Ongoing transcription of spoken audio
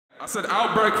I said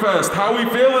Outbreak Fest. How we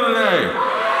feeling today?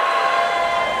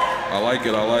 I like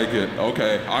it, I like it.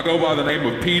 Okay, I go by the name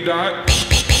of P-Dot.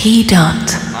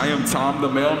 P-Dot. I am Tom the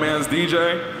Mailman's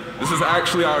DJ. This is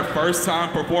actually our first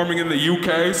time performing in the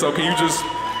UK, so can you just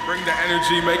bring the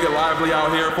energy, make it lively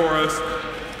out here for us?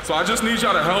 So I just need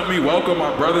y'all to help me welcome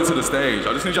my brother to the stage.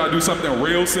 I just need y'all to do something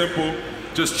real simple.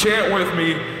 Just chant with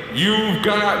me, you've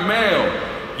got mail.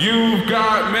 You've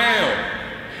got mail.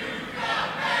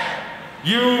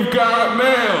 You've got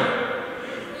mail.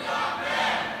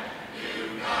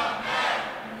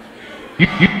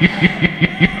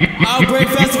 Outbreak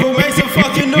Festival, make some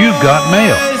fucking noise. You've got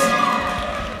mail.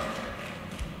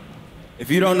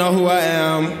 If you don't know who I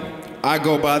am, I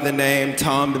go by the name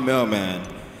Tom the Mailman.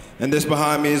 And this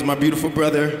behind me is my beautiful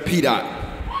brother, P-Dot.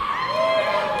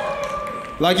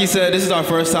 Like he said, this is our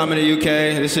first time in the UK.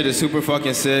 This shit is super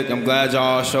fucking sick. I'm glad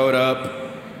y'all showed up.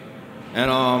 And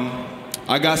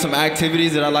I got some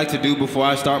activities that I like to do before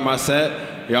I start my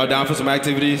set. Y'all down for some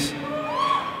activities?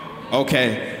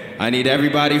 Okay, I need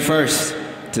everybody first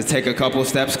to take a couple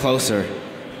steps closer.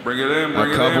 Bring it in,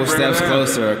 bring it in, a couple steps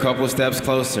closer, a couple steps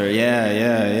closer.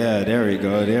 Yeah. There we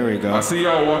go, there we go. I see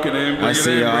y'all walking in, I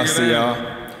see y'all, I see y'all.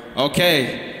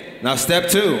 Okay, now step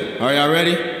 2. Are y'all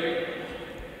ready?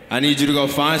 I need you to go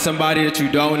find somebody that you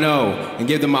don't know and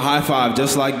give them a high five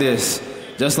just like this.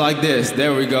 Just like this,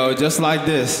 there we go, just like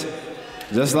this.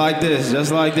 Just like this, just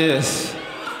like this.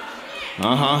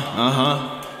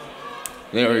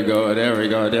 There we go, there we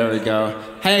go, there we go.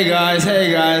 Hey guys,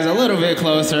 a little bit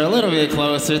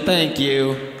closer, thank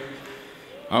you.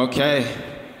 Okay,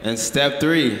 and step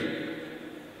 3.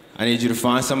 I need you to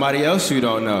find somebody else you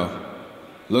don't know.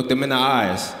 Look them in the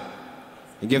eyes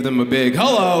and give them a big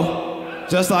hello,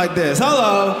 just like this.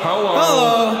 Hello, hello,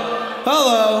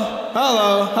 hello,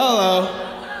 hello, hello,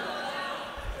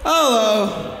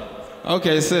 hello.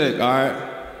 Okay, sick, all right.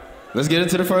 Let's get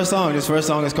into the first song. This first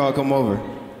song is called Come Over.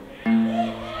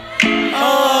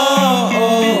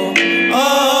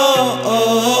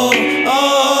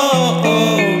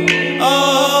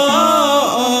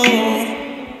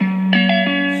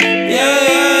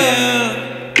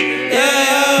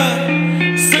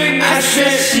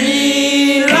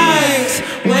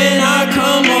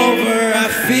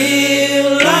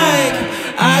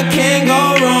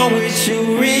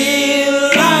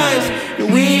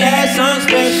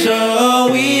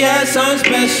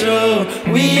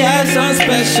 We had something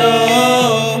special.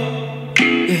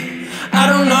 Yeah. I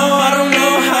don't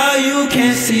know how you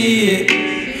can see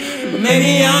it, but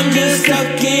maybe I'm just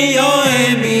stuck in your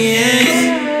ambience.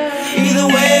 Either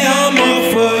way, I'm all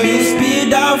for you.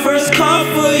 Speed out, first call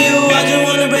for you. I just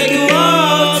wanna break you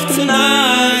off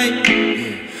tonight.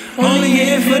 Only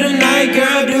here for the night,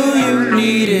 girl, do you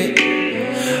need it?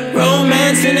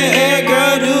 Romance in the air,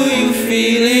 girl, do you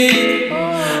feel it?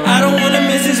 I don't wanna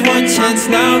miss this one chance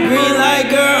now. Green light,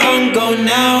 girl, I'm gone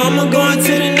now. I'ma go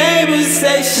into the neighbors,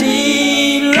 say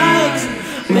she likes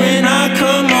when I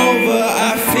come over.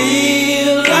 I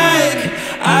feel like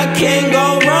I can't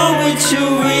go wrong with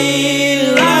you.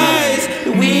 Realize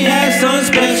that we had something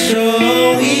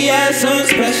special. We had something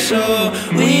special.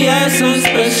 We had something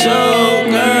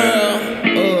special, girl.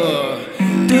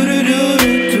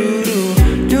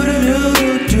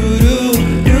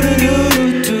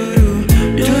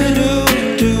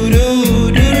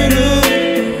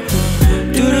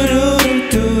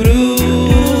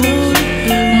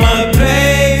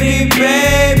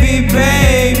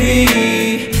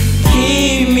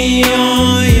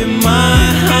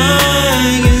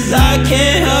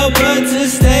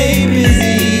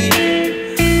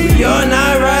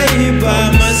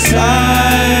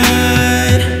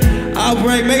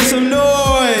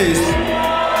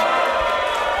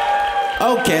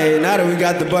 Okay, now that we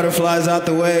got the butterflies out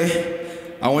the way,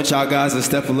 I want y'all guys to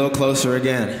step a little closer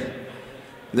again.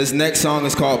 This next song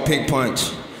is called Pink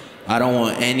Punch. I don't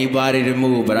want anybody to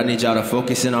move, but I need y'all to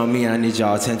focus in on me and I need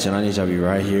y'all attention. I need y'all to be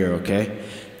right here, okay?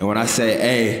 And when I say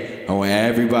A, I want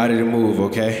everybody to move,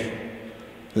 okay?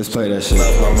 Let's play that shit.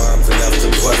 Love my mom's enough to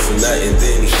bust a nut and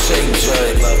then he shake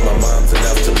joint. Love my mom's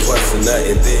enough to bust a nut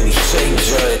and then he shake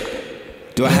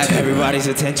joint. Do I have everybody's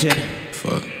attention?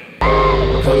 Fuck.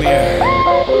 Come here.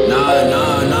 Nah,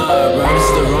 bro. This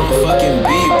is the wrong fucking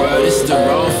beat, bro. This is the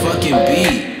wrong fucking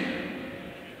beat.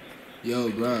 Yo,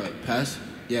 bro, pass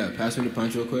me the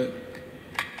punch real quick.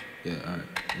 Yeah, alright.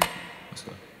 Yeah, let's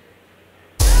go.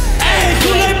 Hey,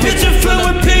 you like Pitcam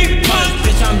filled with pink punch?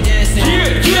 Bitch, I'm dancing.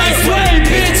 You like sway,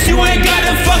 bitch, you ain't got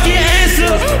the fucking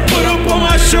answer. Put up on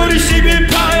my shoulder, she been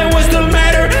pouting, what's the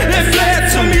matter? That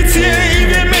flat tummy tear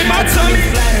even made my tummy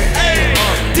flatter. Ayy,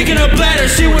 dick in her bladder,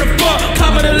 she wanna fuck,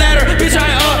 climb on the ladder. Bitch, I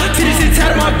up, TDC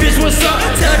tatted my bitch, what's up?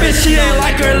 Tell that bitch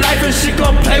shit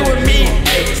gon' play with me.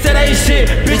 Still ain't shit,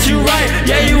 bitch, you right.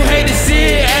 Yeah, you hate to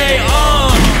see it.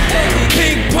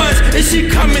 Pink punch, if she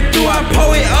coming through, I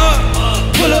pull it up.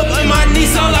 Pull up in my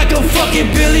Nissan like a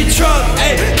fucking Billy truck.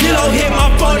 Ayy, Kilo hit my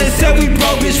phone and said we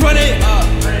broke, bitch, run it up.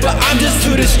 But I'm just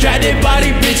too distracted by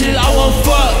these bitches, I won't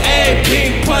fuck. Ayy,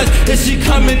 pink punch, if she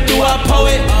coming through, I pull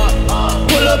it up.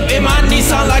 Pull up in my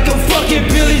Nissan like a fucking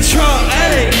Billy truck.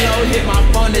 Ayy, Kilo hit my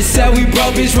phone and said we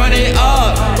broke, bitch, run it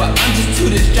up. But I'm just too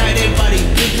distracted by these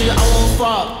bitches, I won't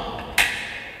fuck.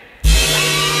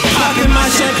 Poppin' my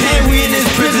champagne, we in this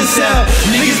prison cell.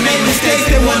 Niggas make mistakes,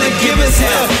 they wanna give us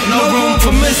hell. No room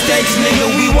for mistakes, nigga,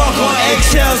 we walk on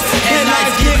eggshells.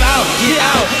 Headlights, give out, get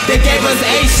out. They gave us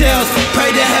 8 shells.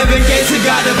 Pray to heaven gates and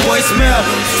got the voicemail.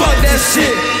 Fuck that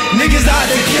shit. Niggas out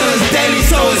to kill us daily,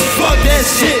 so it's fuck that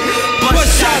shit. But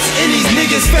shots in these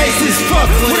niggas' faces, fuck.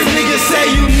 What a nigga say,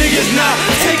 you niggas not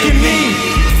taking me.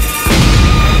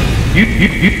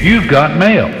 You've got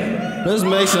mail. Let's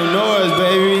make some noise,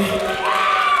 baby.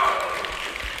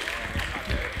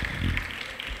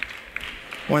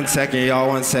 1 second, y'all.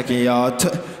 1 second, y'all.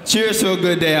 Cheers to a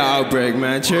good day at Outbreak,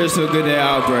 man. Cheers to a good day at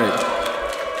Outbreak.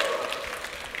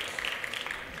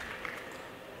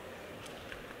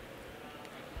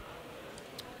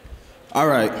 All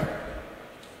right.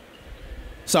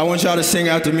 So I want y'all to sing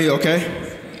after me, okay?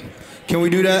 Can we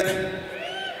do that?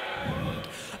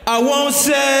 I won't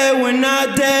say we're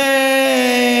not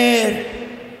dead.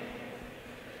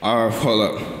 All right, hold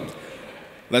up.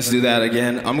 Let's do that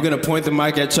again. I'm gonna point the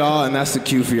mic at y'all, and that's the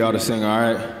cue for y'all to sing, all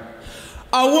right?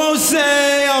 I won't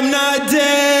say I'm not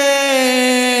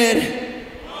dead.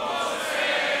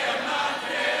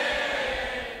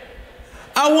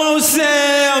 I won't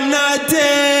say I'm not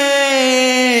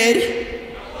dead.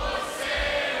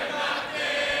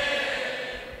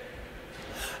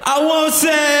 I won't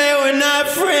say we're not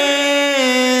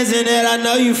friends, and that I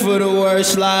know you for the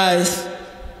worst lies.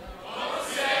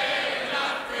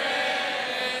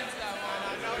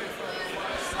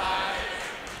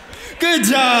 Good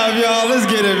job, y'all. Let's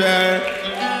get it, man.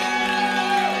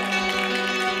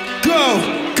 Go,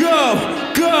 go,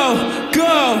 go,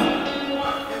 go.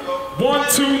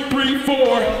 1, 2, 3, 4.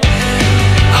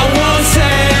 I won't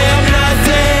say I'm not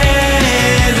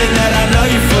dead, and that I know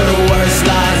you for the worst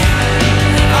lies.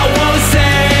 I won't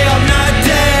say I'm not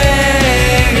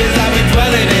dead, 'cause I've been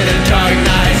dwelling in the dark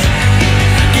nights.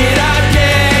 Get out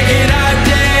there, get out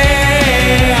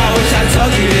there. I wish I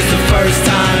told you this the first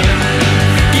time.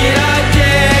 Get out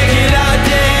there,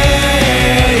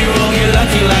 you won't get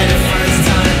lucky like the first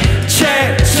time.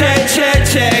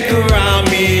 Check around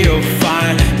me, you'll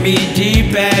find me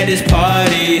deep at this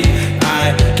party.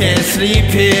 I can't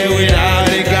sleep here without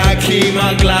it. Got keep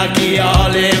my Glocky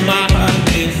all in my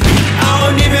pockets. I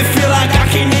don't even feel like I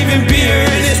can even be here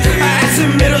in this. I asked a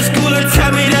middle schooler,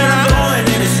 tell me that I'm going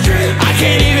in the street. I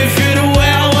can't even feel the way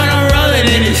I wanna roll it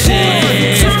in this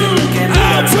shit.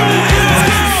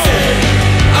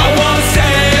 I won't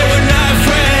say we're not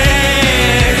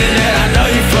friends, and that I know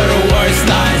you for the worst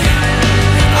lies.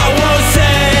 I won't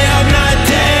say I'm not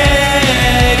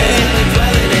dead, 'cause I've been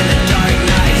dwelling in the dark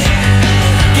nights.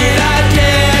 Get out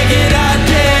there.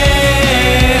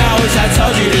 I wish I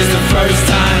told you this the first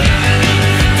time.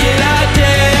 Get out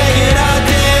there.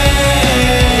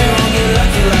 You won't get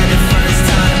lucky like the first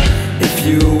time. If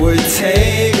you would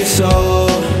take a soul,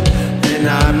 then I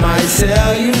might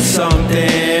sell you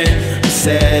something. You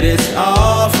said it's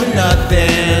all for nothing.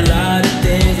 A lot of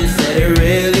things you said, it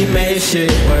really made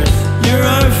shit worse. You're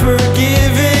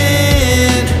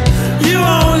unforgiving. You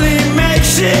only make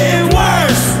shit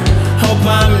worse. Hope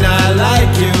I'm not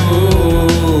like you.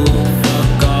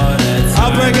 Fuck all that time.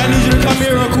 Outbreak, I need you to come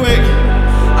here real quick.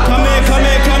 Come in.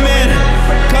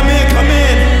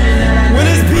 When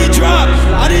this beat drop,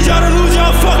 I need y'all to lose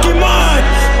your fucking mind.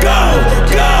 Go.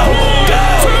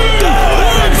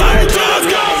 Everybody just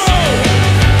go.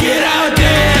 Get out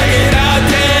there.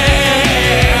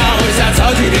 I wish I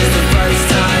told you this the first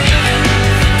time.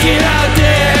 Get out there.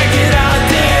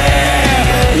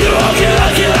 You won't get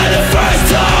lucky like the first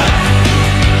time.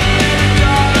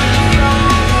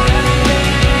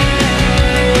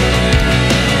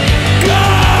 Go!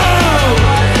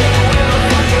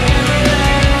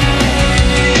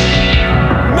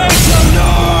 Make some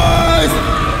noise!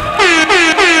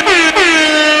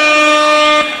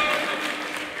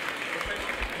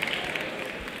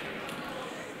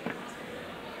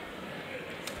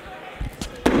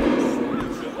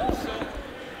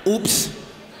 Oops.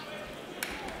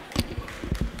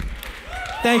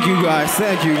 Thank you guys.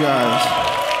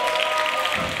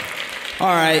 All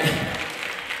right,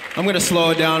 I'm gonna slow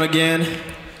it down again.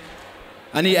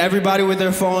 I need everybody with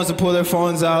their phones to pull their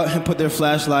phones out and put their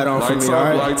flashlight on for me, all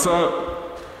right? Lights up.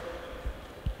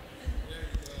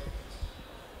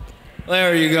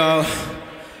 There you go.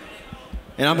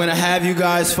 And I'm gonna have you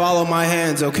guys follow my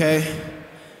hands, okay?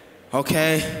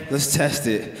 Okay, let's test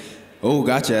it. Oh,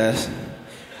 got your ass.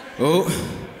 Oh,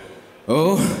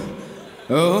 oh,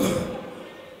 oh,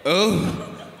 oh.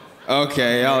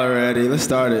 Okay, y'all are ready. Let's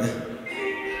start it.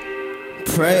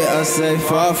 Pray us stay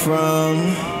far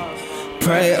from.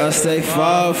 Pray us stay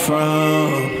far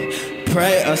from.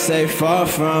 Pray us stay far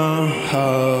from.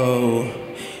 Oh.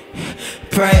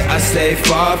 Pray I stay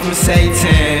far from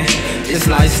Satan. This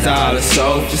lifestyle is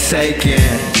so forsaken.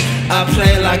 I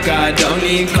play like I don't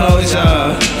need closure.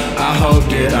 I hope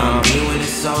that I'm when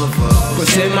it's over.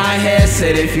 What's in my head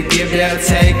said if you give, they'll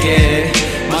take it.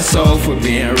 My soul for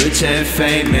being rich and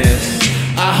famous.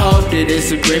 I hope that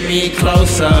this will bring me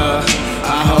closer.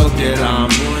 I hope that I'm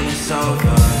when it's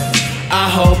over. I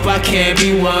hope I can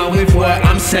be one with what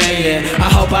I'm saying. I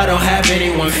hope I don't have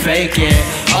anyone faking.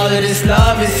 All of this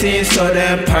love, it seems so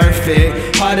damn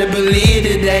perfect. Hard to believe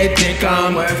that they think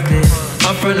I'm worth this.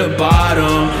 I'm from the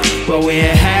bottom, but we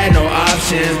ain't had no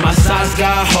options. My socks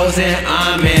got holes and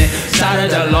I'm in. Side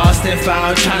of the lost and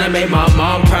found, trying to make my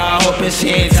mom proud. Hoping she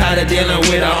ain't tired of dealing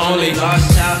with her only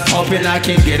lost child. Hoping I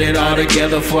can get it all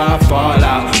together before I fall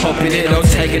out. Hoping it don't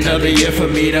take another year for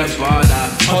me to fall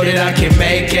out. Hope that I can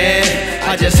make it.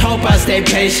 I just hope I stay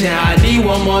patient. I need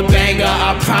one more banger.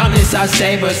 I promise I'll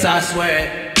save us, I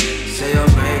swear. Say you'll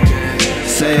make it.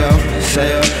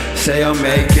 Say you'll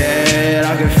make it.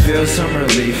 I can feel some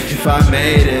relief if I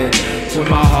made it. With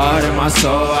my heart and my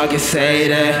soul, I can say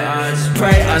that.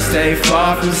 Pray I stay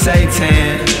far from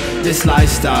Satan. This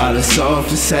lifestyle is so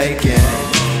forsaken.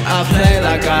 I play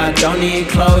like I don't need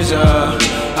closure.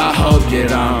 I hope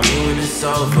that I'm when it's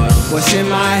over. What's in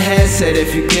my head said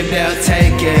if you give, they'll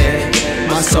take it.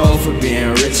 My soul for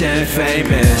being rich and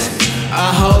famous.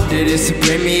 I hope that this will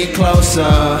bring me closer.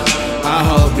 I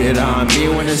hope that I'm me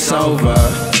when it's over.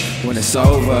 When it's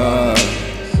over.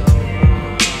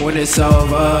 When it's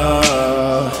over.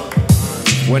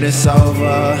 When it's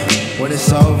over. When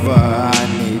it's over. I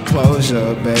need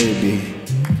closure, baby.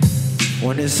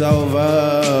 When it's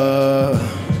over.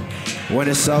 When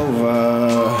it's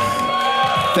over.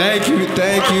 Thank you,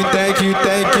 thank you, thank you,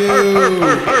 thank you.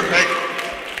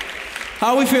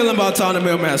 How are we feeling about Tom the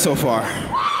Mailman so far?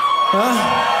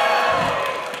 Huh?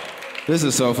 This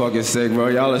is so fucking sick, bro.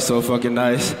 Y'all are so fucking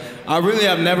nice. I really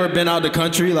have never been out the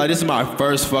country. Like, this is my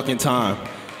first fucking time.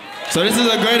 So this is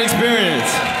a great experience.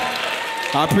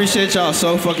 I appreciate y'all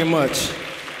so fucking much.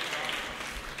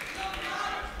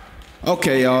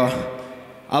 Okay, y'all.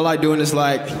 I like doing this,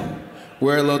 like,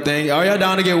 weird little thing. Are y'all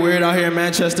down to get weird out here in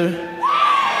Manchester?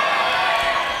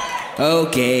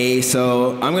 Okay,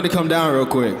 so I'm gonna come down real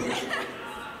quick.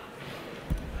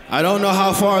 I don't know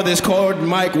how far this cord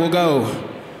mic will go.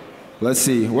 Let's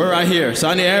see, we're right here. So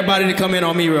I need everybody to come in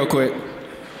on me real quick.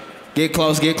 Get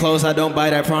close, I don't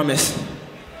bite, I promise.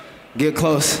 Get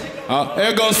close. Oh,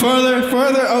 there it goes further.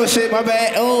 Oh shit, my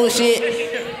bad, oh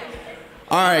shit.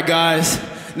 All right, guys.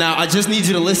 Now, I just need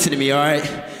you to listen to me, all right?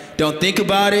 Don't think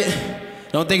about it.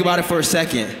 Don't think about it for a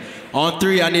second. On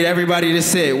 3, I need everybody to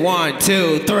sit. 1,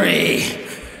 2, 3.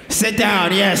 Sit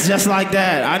down, yes, just like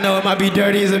that. I know it might be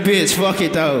dirty as a bitch. Fuck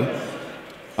it, though.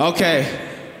 Okay.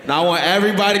 Now, I want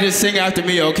everybody to sing after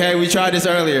me, okay? We tried this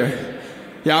earlier.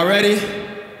 Y'all ready?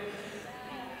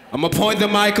 I'm gonna point the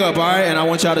mic up, all right? And I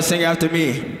want y'all to sing after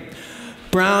me.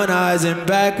 Brown eyes and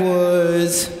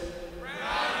backwoods.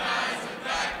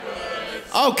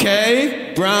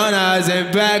 Okay, brown eyes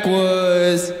and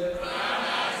backwoods. Brown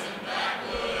eyes and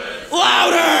backwoods.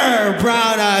 Louder!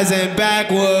 Brown eyes and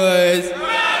backwoods. Brown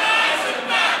eyes and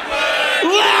backwoods.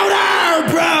 Louder!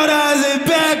 Brown eyes and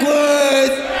backwoods.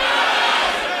 Brown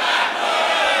eyes and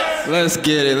backwoods. Let's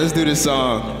get it. Let's do this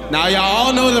song. Now y'all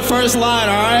all know the first line,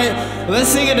 all right? Let's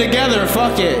sing it together.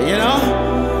 Fuck it, you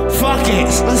know? Fuck it.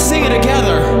 Let's sing it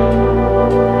together.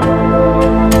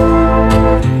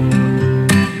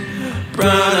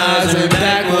 Brown eyes and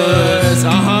backwoods,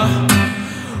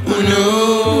 Who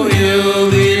knew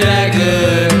you'd be that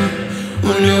good?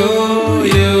 Who knew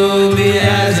you'd be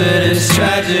hazardous?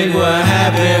 Tragic, what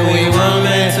happened? We weren't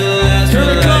meant to last. Here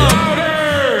we come.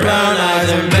 Brown eyes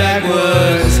and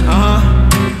backwoods,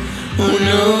 Who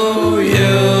knew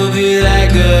you'd be that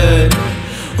good?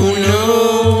 Who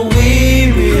knew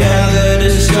we'd be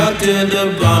hazardous? Destructive, the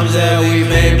bombs that we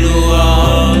made blew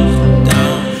all.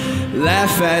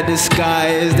 Laugh at the sky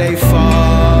as they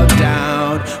fall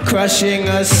down, crushing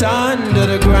us under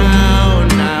the ground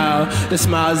now. The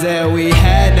smiles that we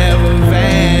had never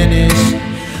vanished.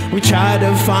 We tried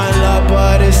to find love,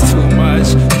 but it's too much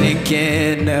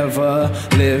thinking, never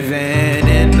living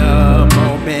in the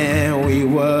moment. We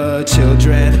were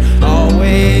children,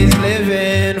 always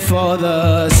living for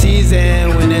the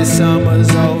season. When it's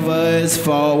summer's over, it's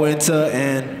fall, winter,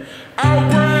 and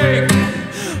Outbreak!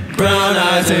 brown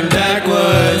eyes and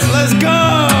backwards. Let's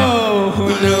go! Who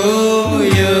knew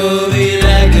you'd be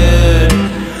that good?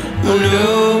 Who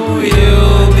knew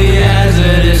you'd be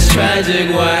hazardous, tragic?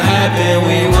 What happened?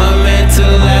 We weren't meant to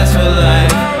last for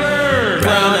life.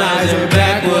 Brown eyes and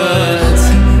backwards.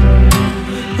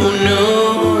 Who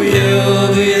knew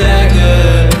you'd be that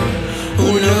good? Who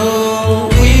knew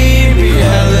we'd be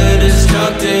hella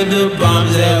destructive? The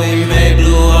bombs that we made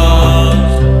blew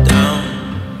all down.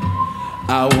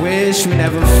 I wish we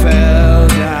never fell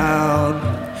down,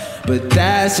 but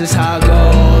that's just how it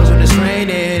goes. When it's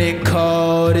raining and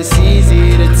cold, it's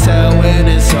easy to tell when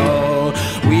it's old.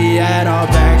 We had our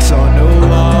backs on the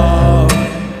wall.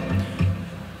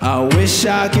 I wish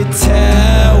I could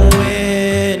tell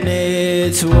when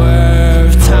it's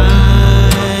worth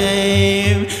time.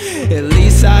 At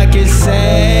least I could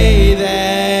say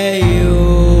that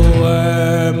you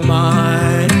were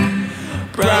mine.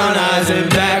 Brown eyes and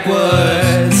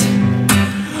backwards.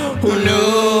 Who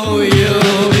knew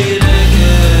you'd be that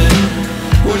good?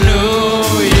 Who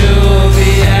knew you'd be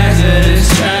hazardous,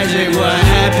 tragic? What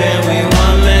happened? We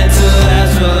weren't meant to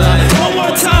last for life. One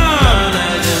more time. Brown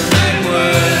eyes and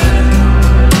backwards.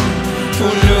 Who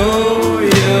knew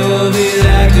you'd be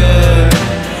that good?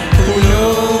 Who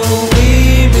knew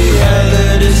we'd be hella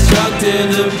destructive?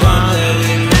 The bomb that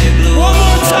we made blew. One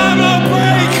more time,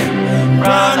 Outbreak.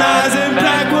 Brown eyes and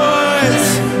backwards.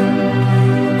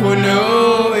 Who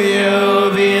knew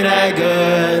you'd be that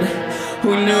good?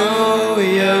 Who knew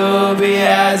you'd be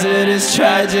hazardous,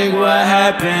 tragic? What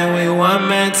happened? We weren't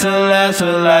meant to last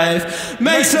for life.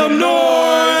 Make some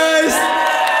noise!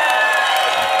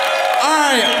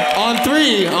 Alright,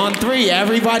 on three,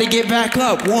 everybody get back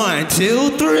up. 1,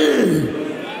 2, 3.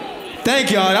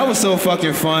 Thank y'all, that was so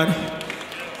fucking fun.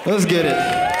 Let's get it.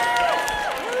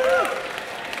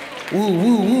 Woo,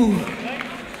 woo, woo.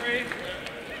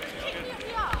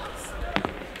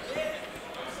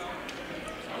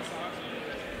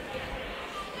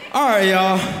 All right,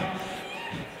 y'all.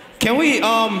 Can we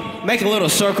make a little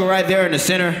circle right there in the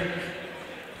center?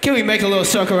 Can we make a little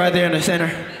circle right there in the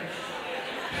center?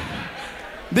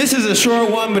 This is a short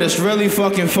one, but it's really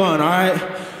fucking fun, all right?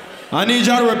 I need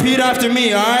y'all to repeat after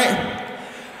me, all right?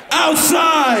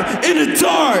 Outside in the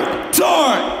dark,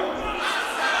 dark.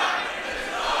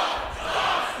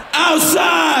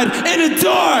 Outside in the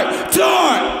dark,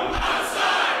 dark.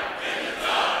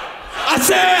 I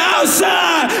say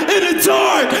outside in the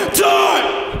dark, dark.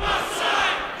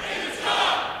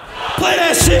 Play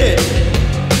that shit.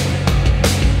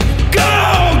 Go,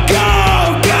 go,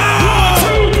 go.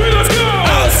 1, 2, 3, let's go.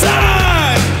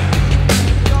 Outside.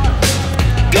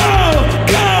 Go,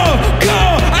 go, go.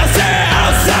 I say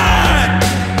outside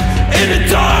in the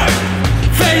dark.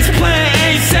 Face plant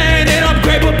ain't saying that I'm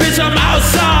great, but bitch, I'm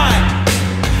outside.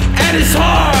 And it's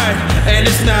hard, and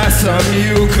it's not something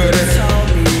you could've told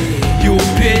me. You a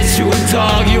bitch, you a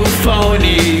dog, you a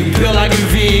phony. Feel like a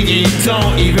vegan, you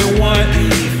don't even want me.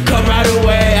 Come right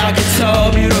away, I can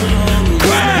tell you to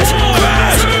crash,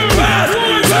 crash, crash,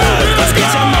 crash. Let's go.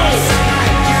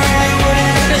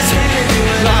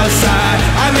 Outside,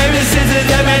 I made decisions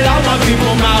that made all my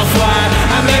people mouth wide.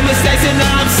 I made mistakes and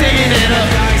now I'm singing in a.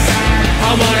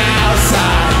 I'm on the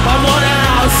outside, I'm on the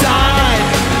outside.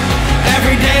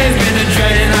 Every day has been a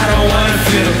dread and I don't wanna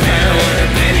feel the pain when a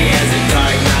baby has a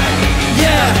dark night.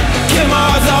 Yeah, get my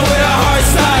heart out with a hard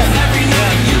side.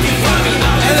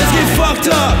 And let's get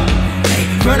fucked up.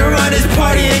 Run around this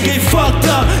party and get fucked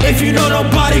up. If you know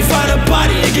nobody, find a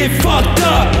body and get fucked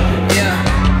up. Yeah,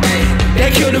 they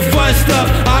kill the fun stuff.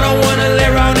 I don't wanna lay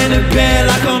around in the bed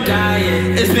like I'm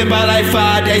dying. It's been about like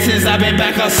 5 days since I've been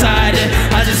back outside, and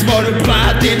I just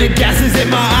multiplied. Then the gas is in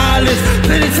my eyelids.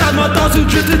 Plenty times my thoughts will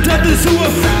drift to death and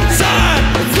suicide.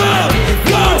 Go,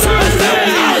 go, I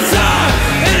stay outside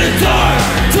in the dark,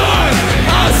 dark.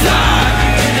 Outside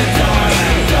in the dark,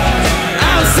 dark.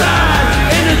 Outside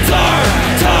in the dark,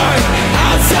 dark.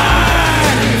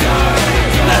 Outside.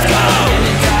 Let's go.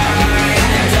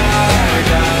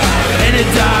 In the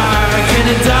dark, in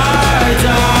the dark,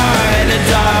 dark. In the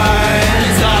dark, in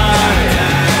the dark,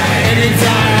 in the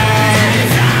dark.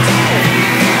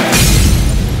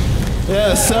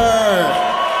 Yes, sir.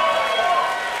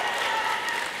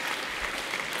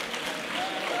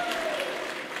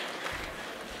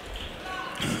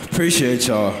 Appreciate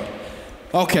y'all.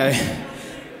 Okay,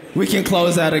 we can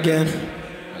close that again.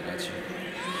 I got you.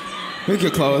 We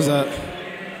can close that.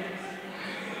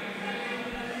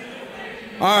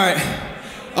 All right,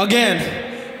 again,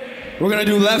 we're gonna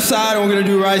do left side and we're gonna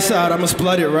do right side. I'm gonna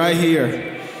split it right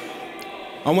here.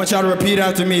 I want y'all to repeat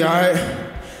after me, all right?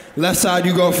 Left side,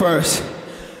 you go first.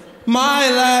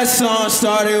 My last song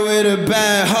started with a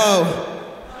bad hoe.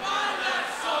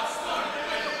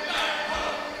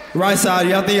 Right side,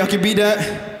 y'all think y'all can beat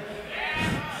that?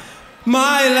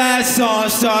 My last song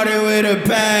started with a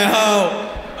bad hoe.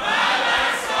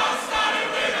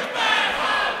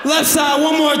 Left side,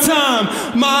 one more time.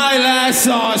 My last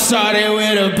song started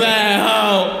with a bad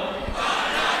hoe.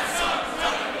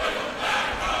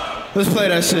 Let's play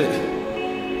that shit.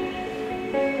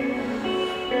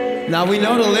 Now we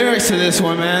know the lyrics to this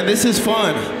one, man. This is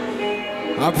fun.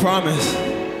 I promise.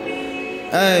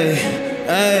 Hey,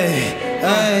 hey,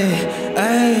 hey,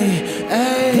 hey,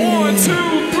 hey. 1,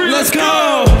 2, 3, let's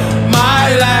go.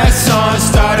 My last song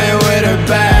started with a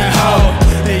bad hoe.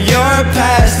 Your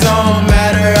past don't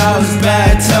matter, I was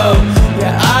bad too.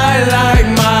 Yeah, I like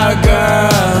my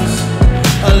girls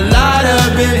a lot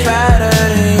of bit better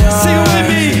than yours. Sing it with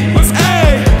me.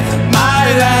 Hey,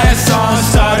 my last song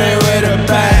started with a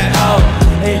bad hoe,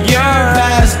 and your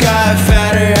ass got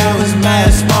fatter, I was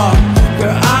mad small.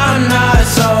 Girl, I'm not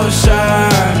so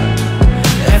sure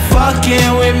that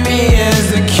fucking with me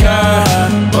is the cure.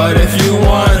 But if you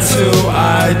want to,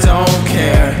 I don't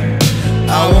care.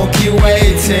 I won't keep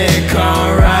waiting,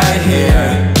 come right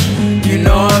here. You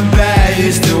know I'm bad, you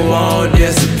still won't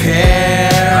disappear.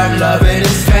 I'm loving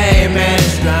this fame and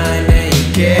it's grinding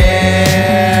your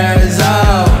gears.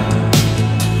 Oh,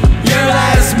 your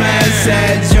last man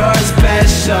said you're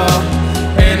special,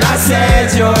 and I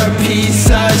said you're a piece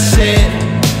of shit.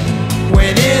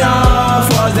 When it all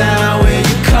falls down, when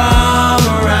you come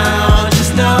around,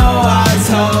 just know I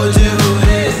told you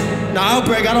this. Now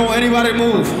Outbreak, I don't want anybody to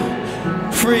move.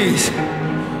 Freeze.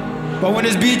 But when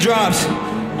this beat drops,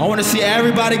 I want to see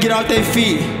everybody get off their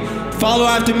feet. Follow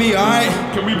after me, all right?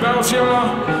 Can we bounce,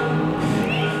 y'all?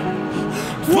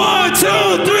 1, 2,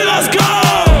 3, let's go!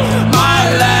 My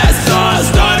last song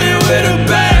started with a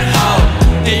bad hoe,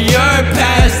 and your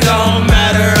past don't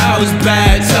matter, I was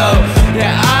bad too.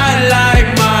 Yeah, I like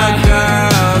my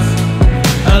girls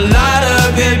a lot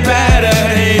of it better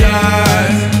than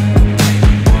yours.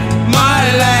 My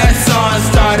last song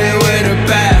started with a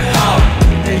bad hoe,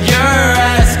 and your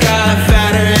ass got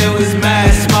fatter, it was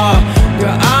mad small.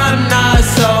 Girl, I'm not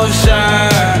so sure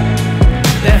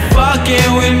that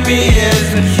fucking with me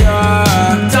is the cure.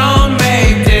 Don't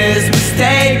make this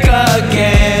mistake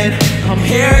again. I'm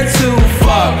here to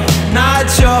fuck, not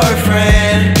your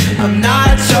friend. I'm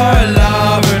not your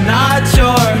lover, not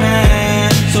your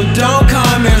man. So don't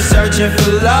come here searching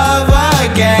for love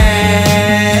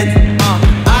again.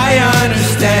 I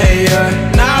understand you're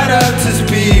not up to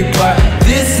speed, but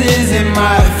this isn't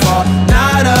my fault,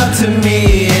 not up to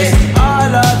me. It's all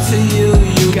up to you.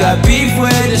 You got beef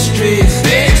with the streets,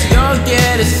 bitch. You'll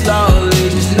get it slowly.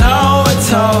 Just know I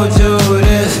told you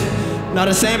this. Now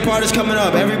the same part is coming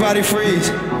up. Everybody freeze.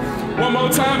 One more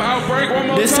time, Outbreak, one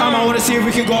more time. This time I want to see if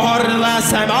we can go harder than last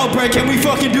time. Outbreak, can we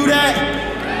fucking do that?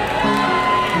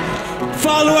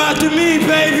 Follow after me,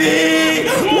 baby.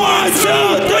 1, 2,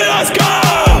 3, let's go.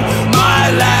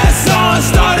 My last song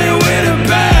started with a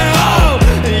bad hoe,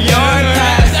 and your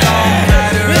last don't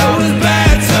matter, it was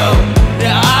bad too.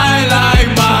 Yeah, I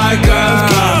like my girls.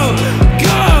 Go,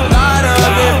 go, lot of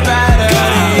it better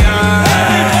than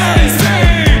yours.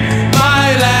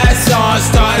 My last song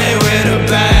started with a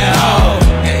bad hoe,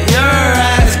 and your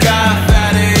ass got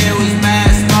fatter, it was mad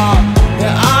small.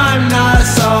 Yeah, I'm not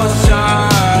so sure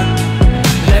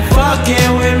that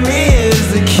fucking with me is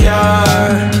the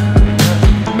cure.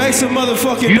 Make some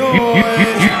motherfucking noise.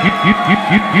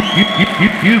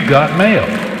 You've got mail.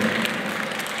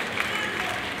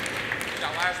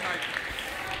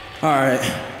 All right.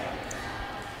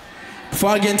 Before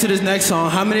I get into this next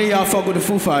song, how many of y'all fuck with the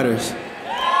Foo Fighters?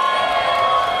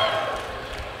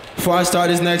 Before I start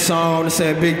this next song, I want to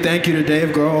say a big thank you to Dave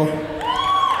Grohl.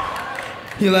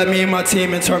 He let me and my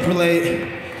team interpolate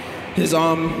his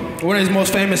one of his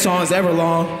most famous songs ever,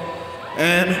 Long,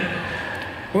 and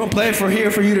we're gonna play it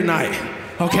here for you tonight.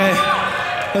 Okay?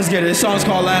 Let's get it. This song's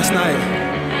called Last Night.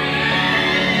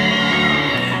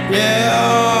 Yeah.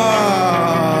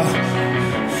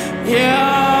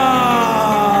 Yeah.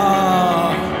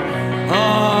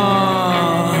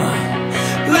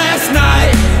 Last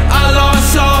night, I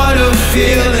lost all the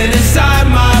feeling inside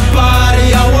my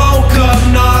body. I woke up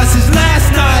nauseous.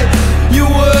 Last night, you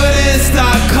wouldn't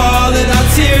stop calling. Our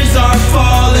tears are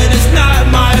falling. It's not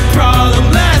my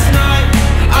problem. Last night,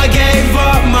 I gave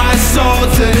up my soul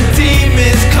to the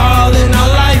demons calling.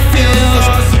 Our life feels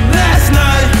awesome. Last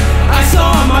night, I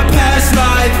saw my past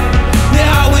life.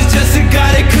 Yeah,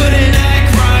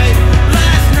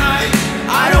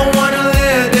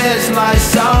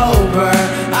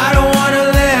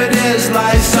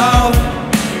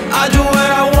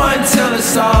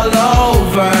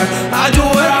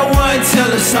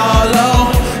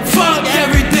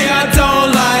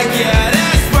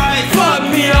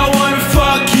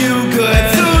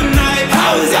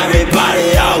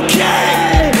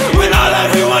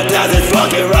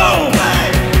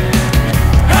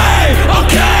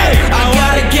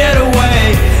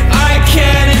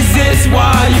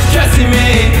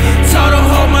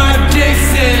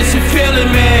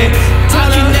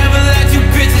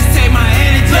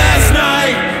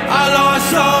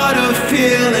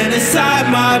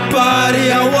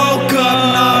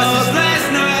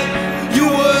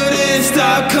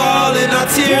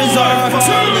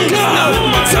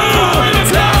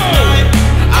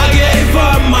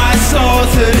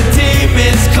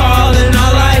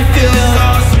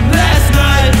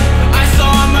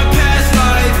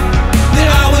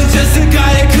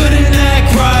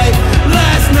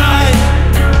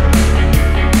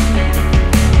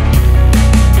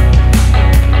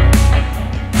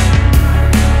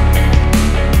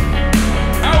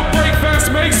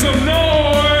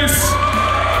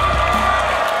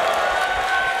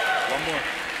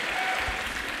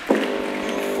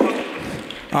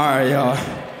 right, y'all.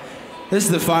 This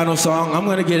is the final song. I'm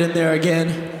gonna get in there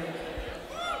again.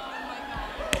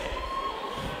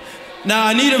 Now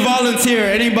I need a volunteer.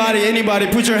 Anybody,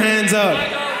 put your hands up.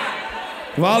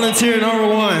 Volunteer number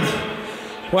 1.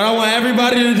 What I want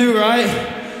everybody to do, right?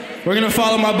 We're gonna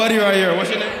follow my buddy right here.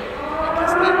 What's your name?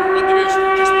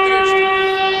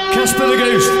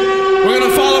 We're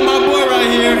gonna follow my boy right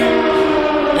here,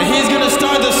 and he's gonna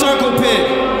start the circle pit.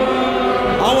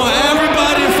 I want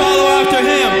everybody to follow after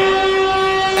him,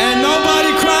 and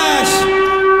nobody crash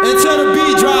until the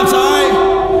beat drops, all right?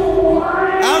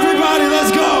 Everybody,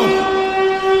 let's go.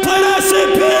 Play that shit,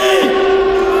 P.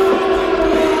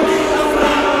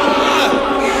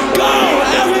 Go,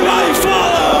 everybody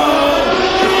follow.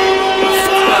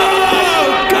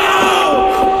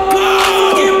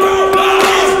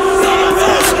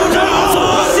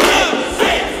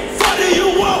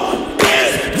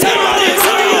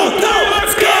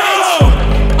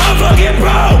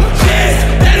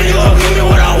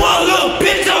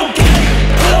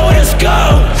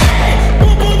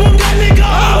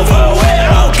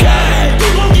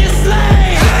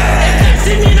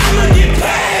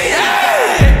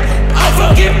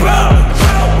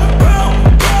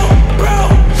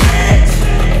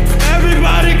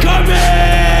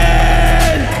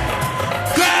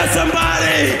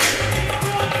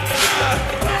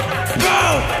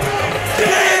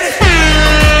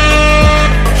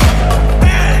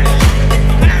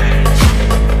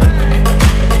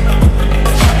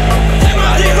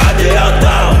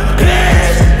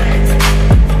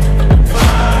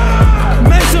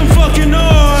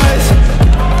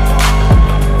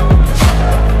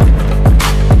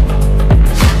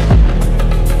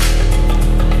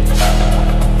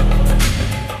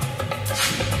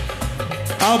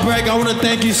 Outbreak, I want to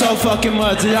thank you so fucking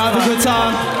much. Did y'all have a good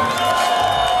time?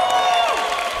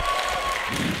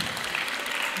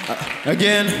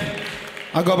 Again,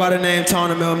 I go by the name Tom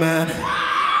the Mailman.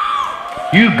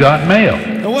 You got mail.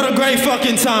 And what a great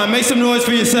fucking time. Make some noise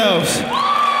for yourselves.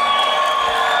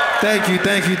 Thank you,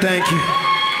 thank you, thank you.